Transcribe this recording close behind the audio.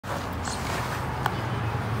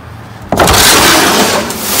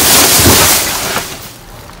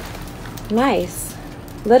Nice.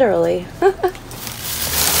 Literally.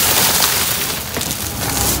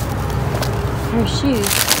 Her shoes.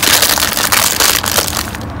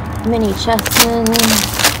 Mini chessmen.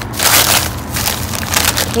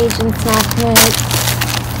 Cajun snack mix.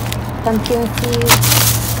 Pumpkin seeds.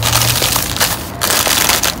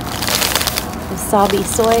 Wasabi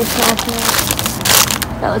soy snack mix.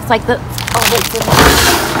 That looks like all that's in there.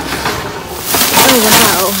 Oh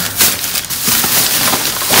wow.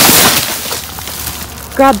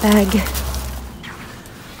 Grab bag.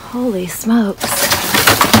 Holy smokes.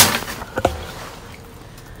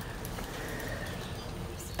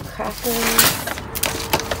 Some crackers.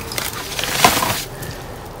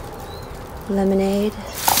 Lemonade.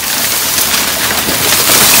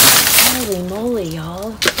 Holy moly, y'all.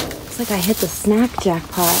 Looks like I hit the snack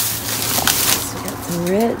jackpot. So we got some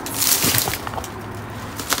Ritz.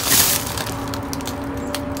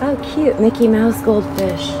 Oh, cute. Mickey Mouse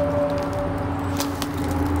goldfish.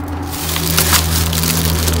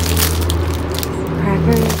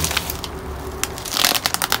 Crackers.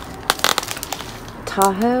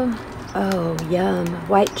 Tahoe. Oh, yum.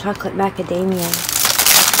 White chocolate macadamia.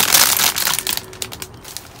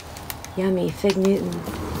 Yummy. Fig Newton.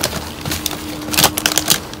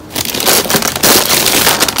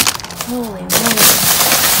 Holy moly.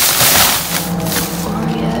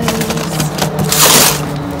 Oreos.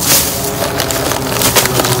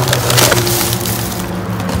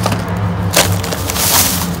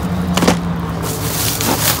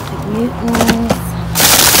 Fig Newtons.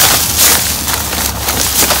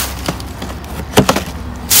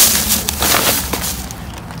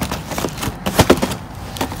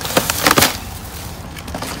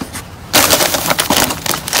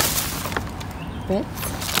 Ritz.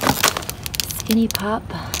 Skinny Pop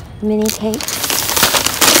mini cakes.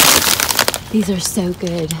 These are so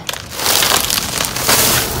good.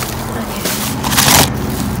 Okay.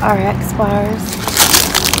 RX bars.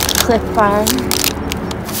 Cliff Bar.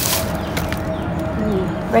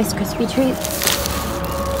 Rice Krispie treats.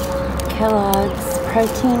 Kellogg's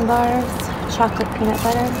protein bars. Chocolate peanut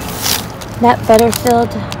butter. Nut butter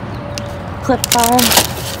filled Cliff Bar.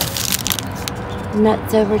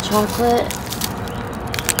 Nuts over chocolate.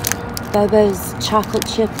 Bobo's chocolate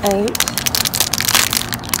chip oat.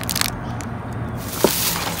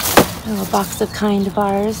 Oh, a box of Kind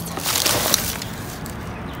bars.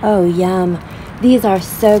 Oh, yum. These are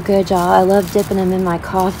so good, y'all. I love dipping them in my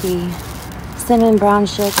coffee. Cinnamon brown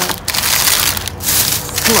sugar.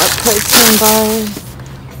 Some more protein bars.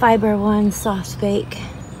 Fiber One soft bake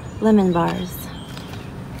lemon bars.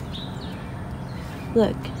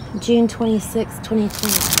 Look, June 26, 2020.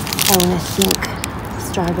 Oh, and I think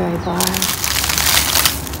strawberry bar.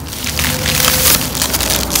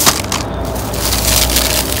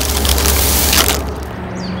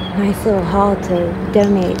 Nice little haul to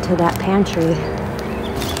donate to that pantry.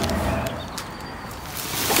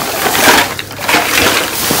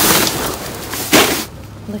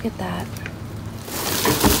 Look at that.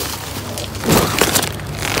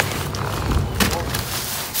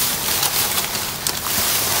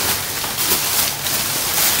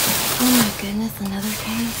 Oh my goodness, another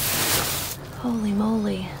case. Holy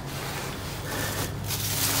moly.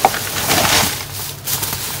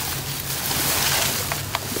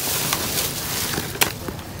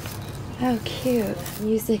 Oh, cute.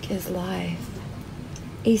 Music is life.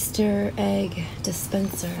 Easter egg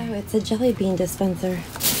dispenser. Oh, it's a jelly bean dispenser.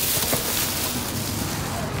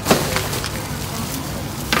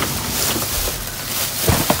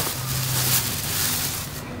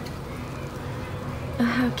 Oh,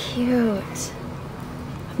 how cute.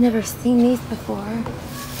 I've never seen these before.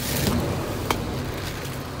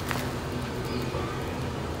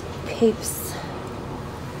 Peeps.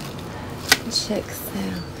 Chicks.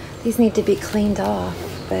 Yeah. These need to be cleaned off,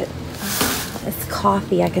 but it's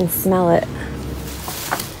coffee. I can smell it.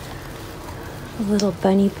 A little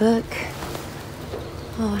bunny book.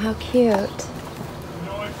 Oh, how cute.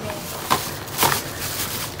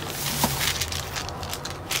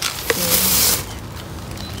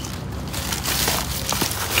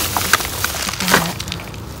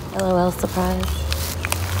 LOL surprise.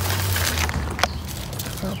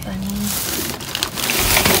 Little bunny.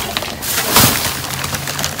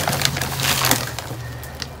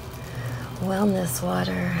 Wellness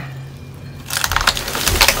water.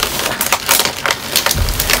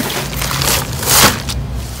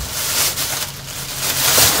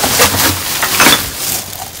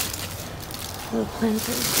 Little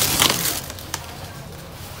planters.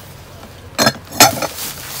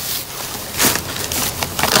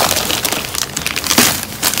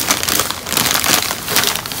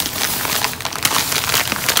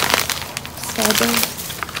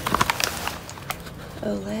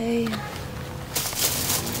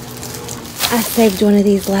 I saved one of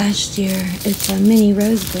these last year. It's a mini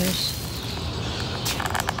rose bush.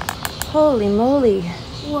 Holy moly.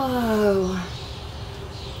 Whoa.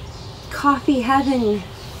 Coffee heaven.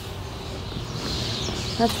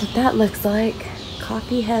 That's what that looks like.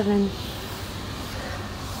 Coffee heaven.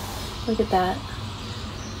 Look at that.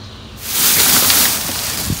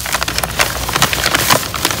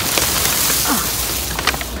 Oh,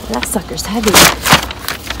 that sucker's heavy.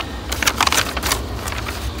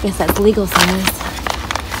 Guess that's legal size.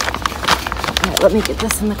 Alright, let me get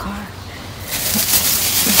this in the car.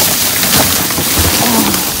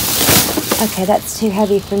 Oh. Okay, that's too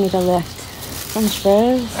heavy for me to lift. French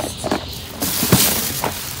roast.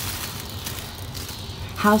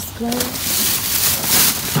 House glow.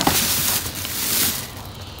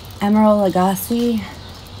 Emerald Lagasse.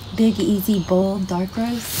 Big Easy Bold Dark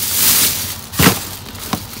Roast.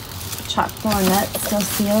 Choc floor nut, still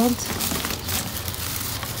sealed.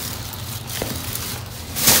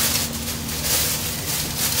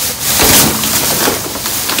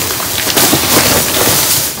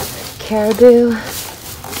 Caribou.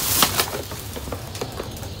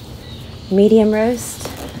 Medium roast.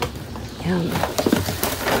 Yum.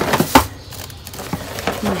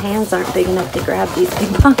 My hands aren't big enough to grab these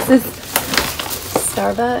big boxes.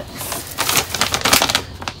 Starbucks.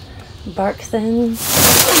 Bark Thins.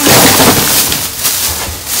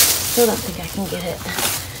 Still don't think I can get it.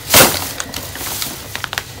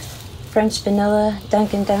 French vanilla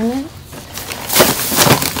Dunkin' Donuts.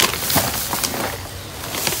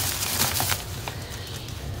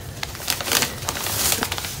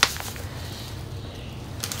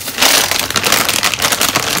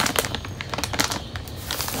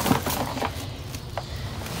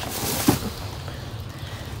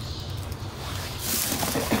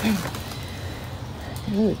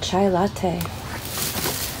 Ooh, chai latte.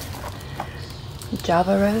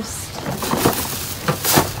 Java roast.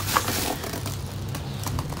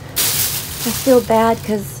 I feel bad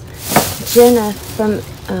because Jenna from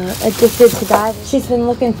Addicted to Diving, she's been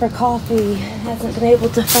looking for coffee, hasn't been able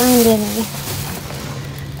to find any.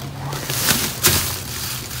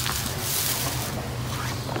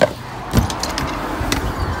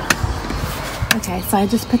 Okay, so I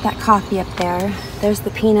just put that coffee up there. There's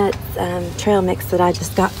the peanuts trail mix that I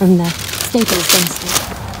just got from the Staples dumpster.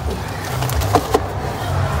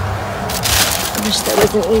 I wish there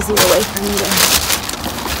was an easier way for me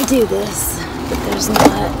to do this, but there's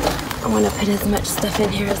not. I want to put as much stuff in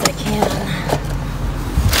here as I can.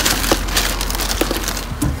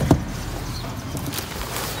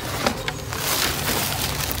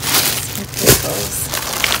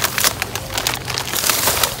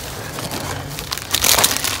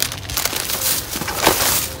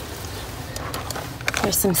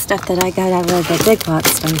 There's some stuff that I got out of the big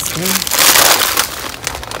box dumpster.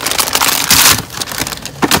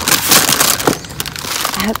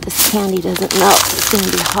 I hope this candy doesn't melt. It's going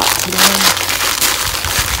to be hot today.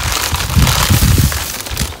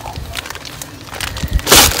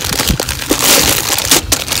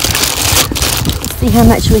 Let's see how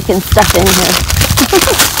much we can stuff in here.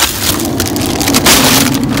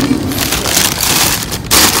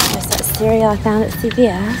 There's that cereal I found at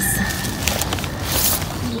CVS.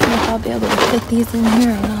 I'll be able to fit these in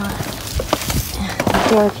here or not. The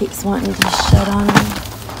door keeps wanting to shut on me.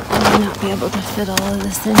 I may not be able to fit all of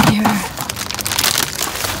this in here.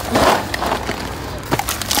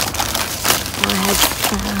 I had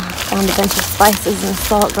found a bunch of spices and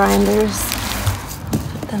salt grinders.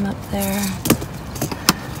 Put them up there.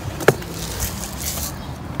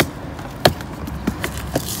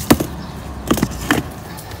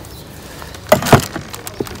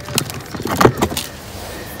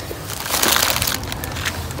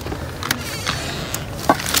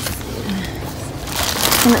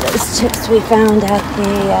 Some of those chips we found at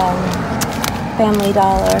the Family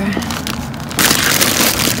Dollar.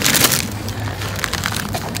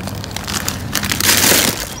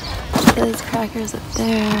 Those crackers up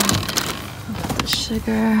there. The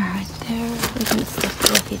sugar right there. We can stuff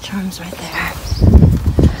the Lucky Charms right there.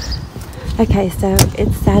 Okay, so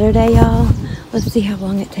it's Saturday, y'all. Let's see how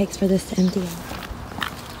long it takes for this to empty out.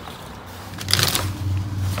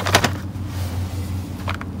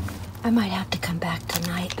 I might have to come back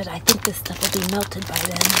tonight, but I think this stuff will be melted by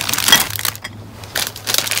then.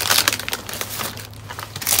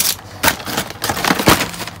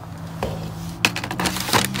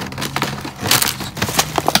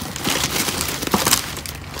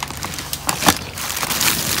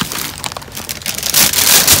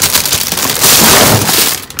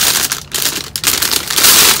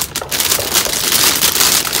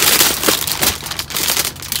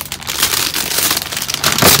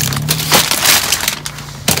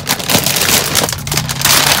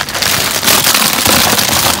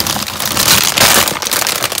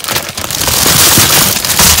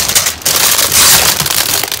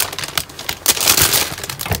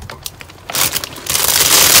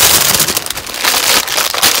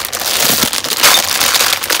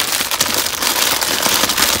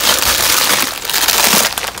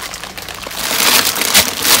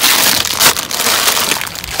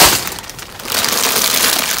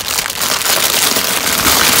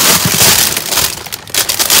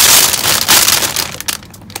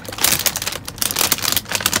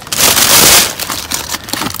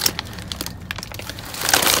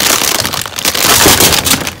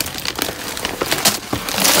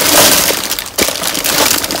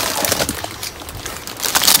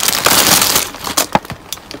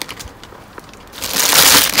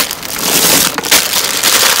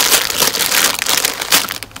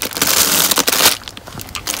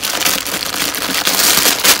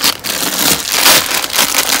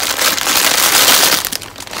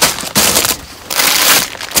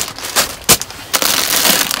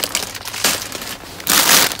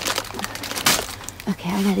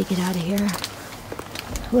 gotta get out of here.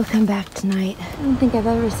 We'll come back tonight. I don't think I've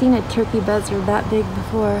ever seen a turkey buzzard that big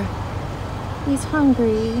before. He's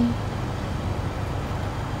hungry.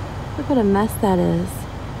 Look what a mess that is.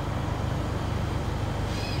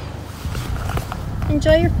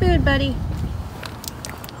 Enjoy your food, buddy.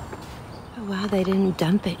 Oh, wow, they didn't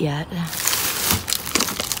dump it yet.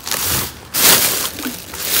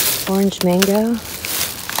 Orange mango,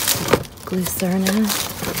 glucerna.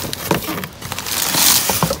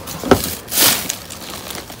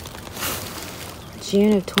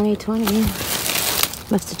 June of 2020.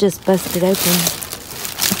 Must have just busted open.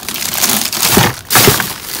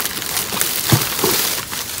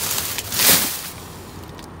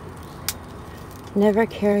 Never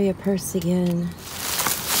carry a purse again.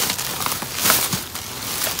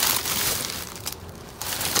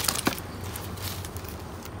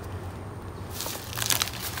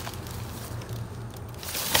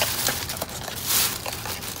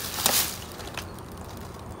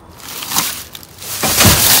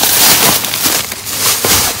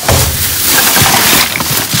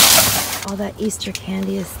 All that Easter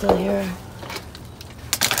candy is still here.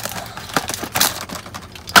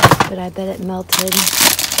 But I bet it melted. Let's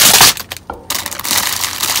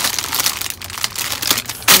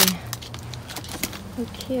see. So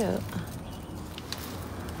cute.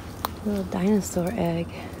 Little dinosaur egg.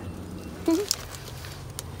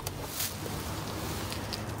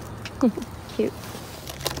 Cute.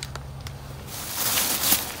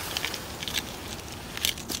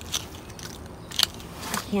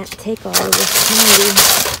 Can't take all of this candy.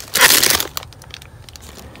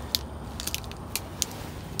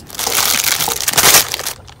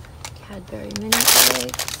 Cadbury mini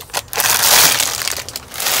eggs.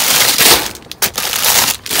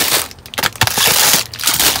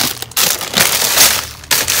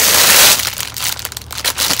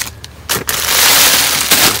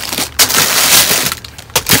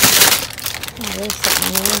 Oh, there's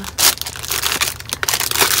something new.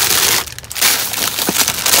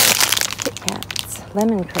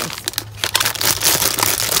 Lemon crisp.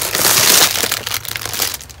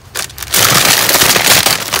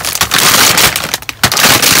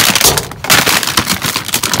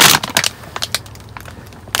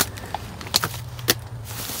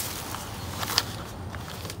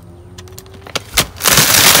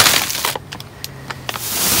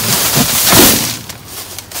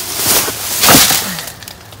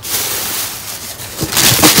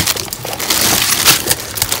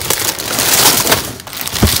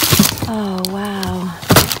 Oh, wow.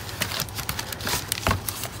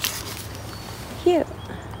 Cute.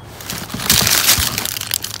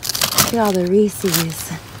 Look at all the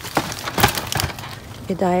Reese's.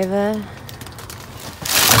 Godiva.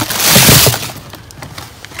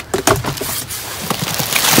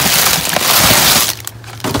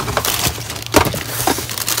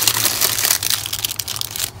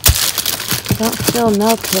 Don't feel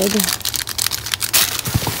melted.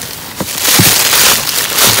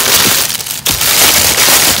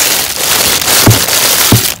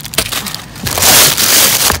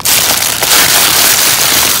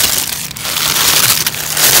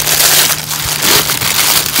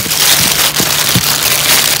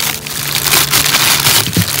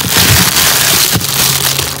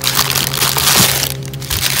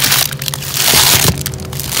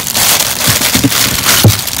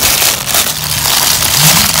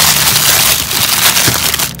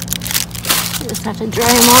 Just have to dry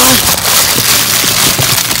them off.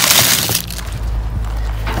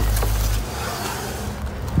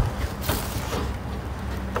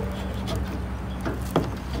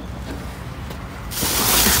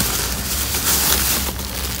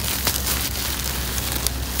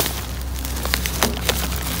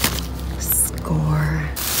 Score.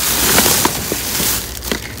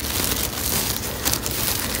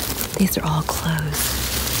 These are all closed.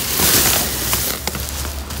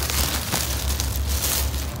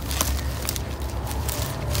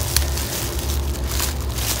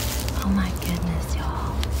 Oh my goodness,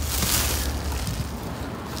 y'all.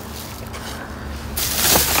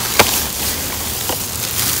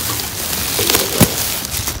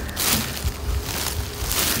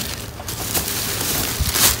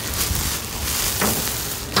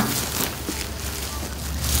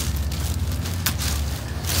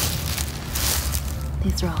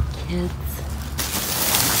 These are all kids.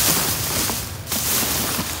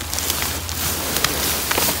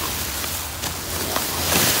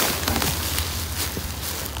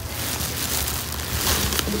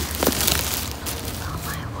 Oh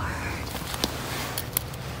my word.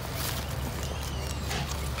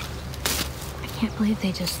 I can't believe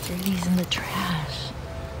they just threw these in the trash.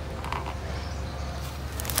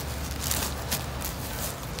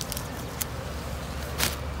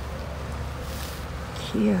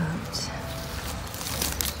 cute.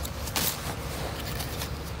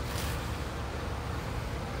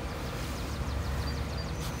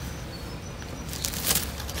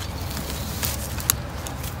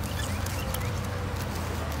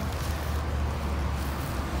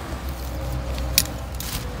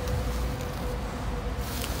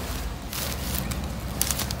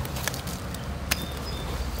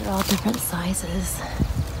 They're all different sizes.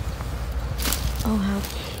 Oh, how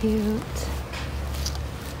cute.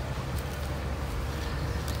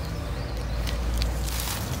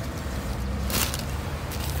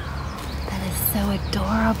 That is so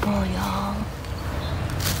adorable, y'all.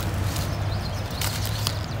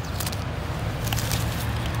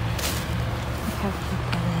 Look how cute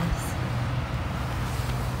that is.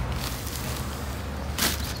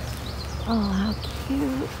 Oh, how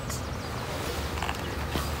cute.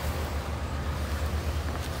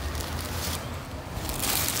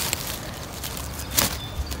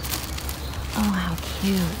 Oh, how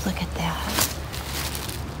cute. Look at that.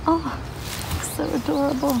 Oh, so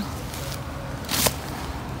adorable.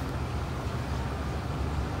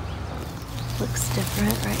 Looks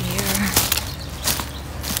different right here.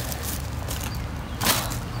 Oh,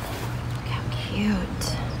 look how cute.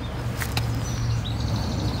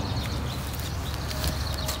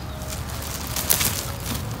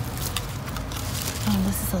 Oh,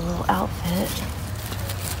 this is a little outfit.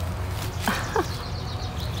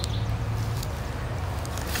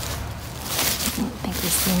 I don't think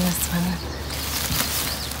we've seen this one.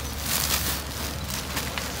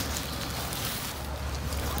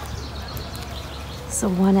 It's a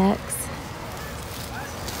 1X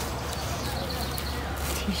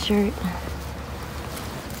t-shirt.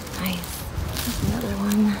 Nice. There's another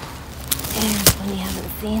one. And one you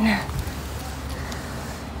haven't seen.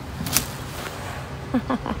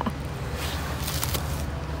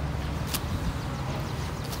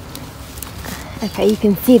 Okay, you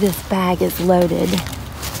can see this bag is loaded.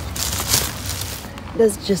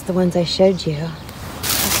 Those are just the ones I showed you.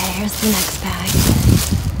 Okay, here's the next bag.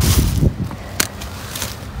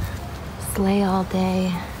 Sleigh all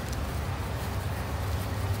day.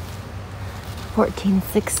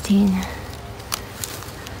 14-16.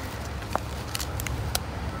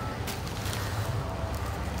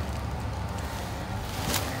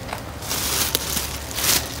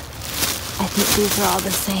 I think these are all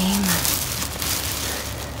the same.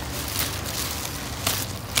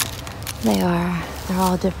 They are. They're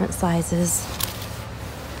all different sizes.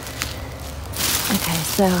 Okay,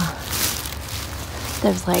 so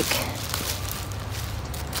there's like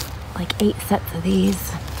 8 sets of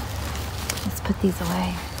these. Let's put these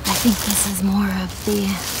away. I think this is more of the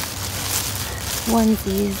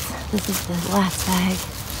onesies. This is the last bag.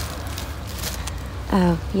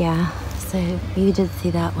 Oh, yeah. So you did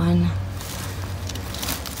see that one.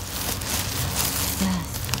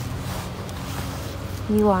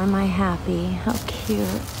 You are my happy. How cute.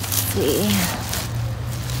 Let's see.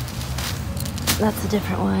 That's a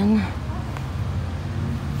different one.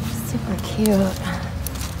 Super cute.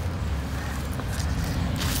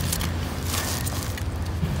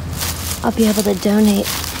 I'll be able to donate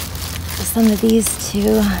some of these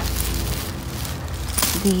to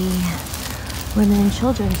the Women and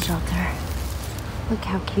Children's Shelter. Look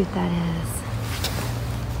how cute that is.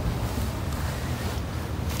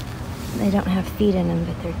 They don't have feet in them,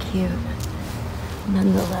 but they're cute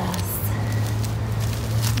nonetheless.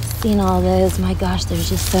 I've seen all those. My gosh, there's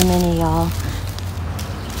just so many, y'all.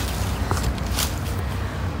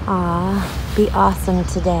 Aw, be awesome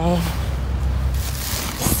today.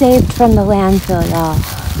 Saved from the landfill, y'all.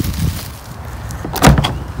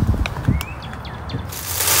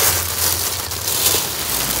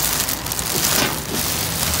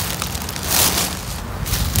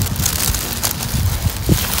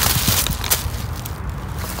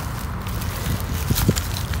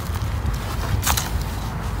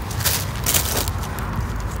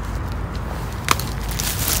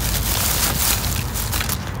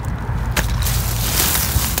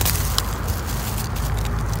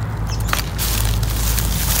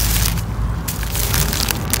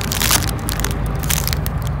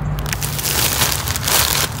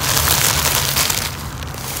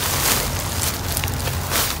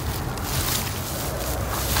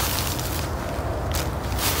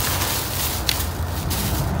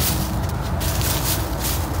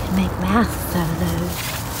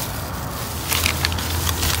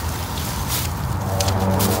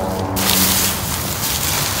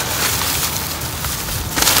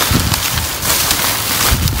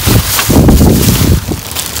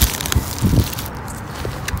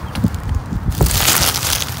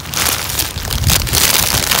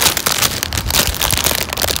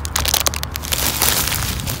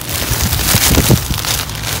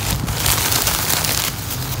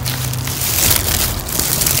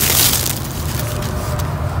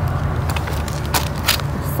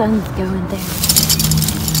 sun's going there.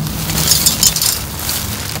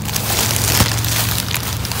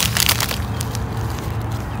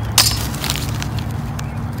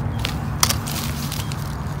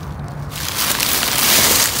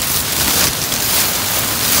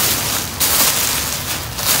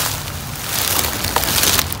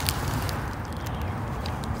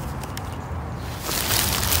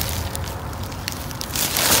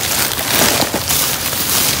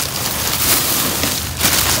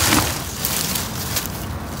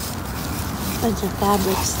 Bunch of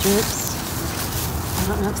fabric strips. I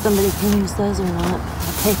don't know if somebody can use those or not.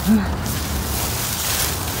 I'll take them.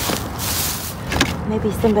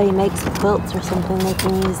 Maybe somebody makes quilts or something. They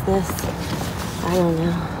can use this. I don't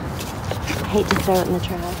know. I hate to throw it in the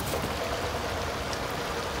trash.